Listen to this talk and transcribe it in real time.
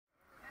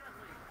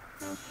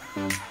Look,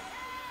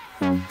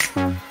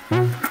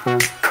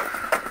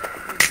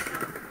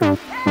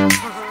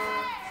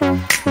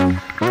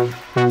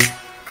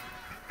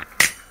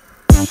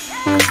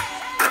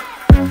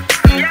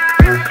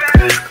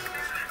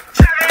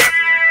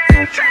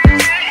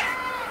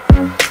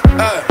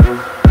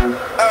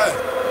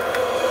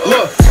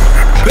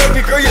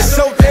 baby girl, you're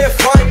so damn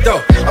fine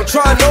though. I'm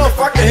trying to know if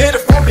I can hit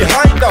it from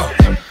behind though.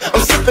 I'm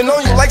sipping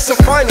on you like some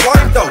fine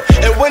wine though.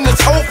 And when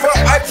it's over,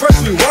 I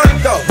press rewind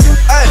though.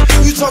 Ay,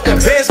 you talking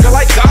bands, girl,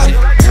 I got it.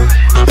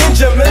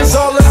 Benjamin's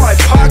all in my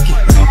pocket.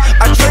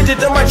 I traded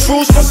in my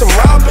trues for some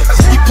robins.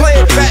 You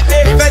playing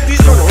Batman,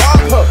 Fetty's gonna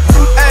rob her.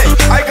 Ay,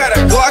 I got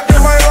a Glock in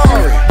my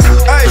Rari.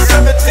 Ay,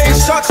 17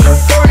 shots from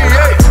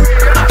 38.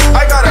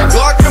 I got a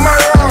Glock in my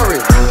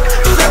Rari.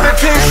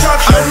 17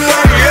 shots from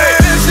 38.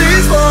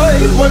 She's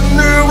mine,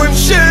 wonder when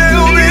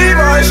she'll be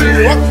mine. She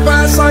walk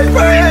fast like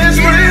praise,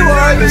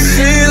 rewind and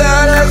see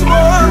that as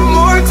one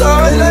more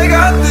time. They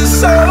got this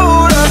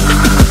soda.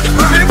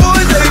 Pretty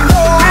boys, they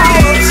know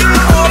us.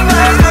 All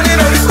that money,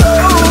 they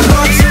stole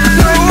us.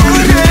 No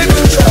one can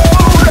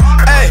control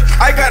us. Hey,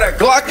 I got a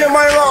Glock in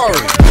my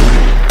Rari.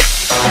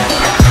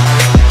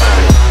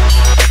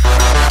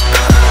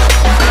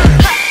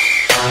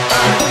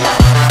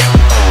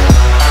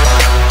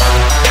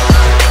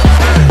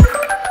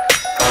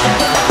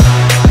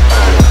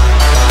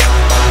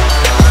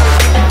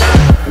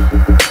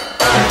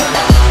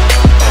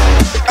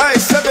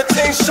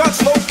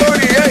 Shots, no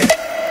 38.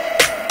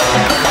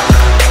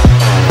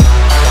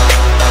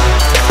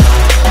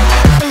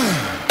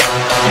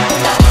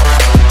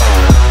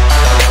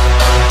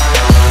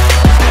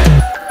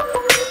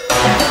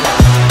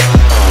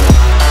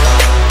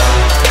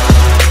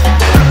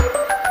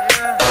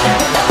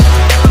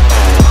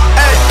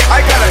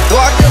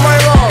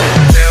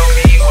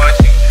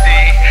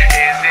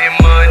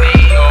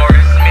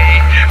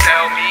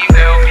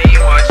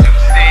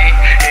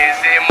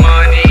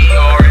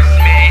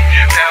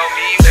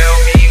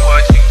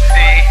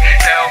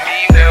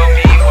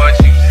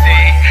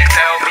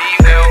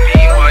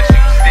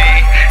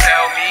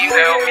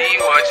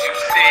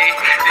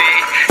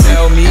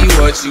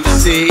 What you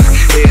see,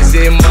 is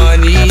it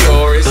money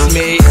or it's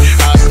me?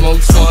 I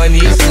smoke 20,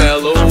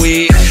 smell a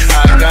weed.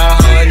 I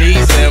got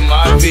honeys in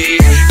my V.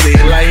 They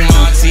like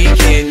Monty,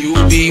 can you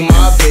be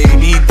my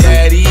baby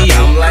daddy?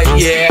 I'm like,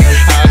 yeah.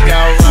 I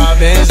got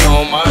robins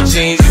on my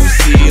jeans. You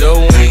see the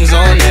wings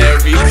on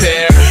every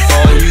pair.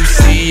 All you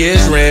see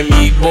is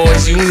Remy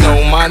boys. You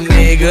know my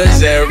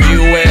niggas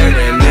everywhere.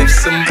 And if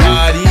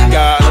somebody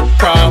got a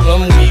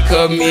problem, we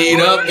could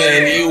meet up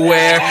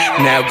anywhere.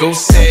 Now go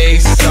say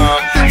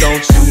something.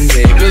 Don't you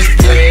niggas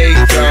play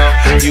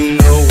dumb? You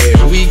know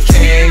where we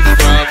came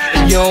from.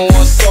 You don't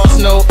want sauce,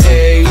 no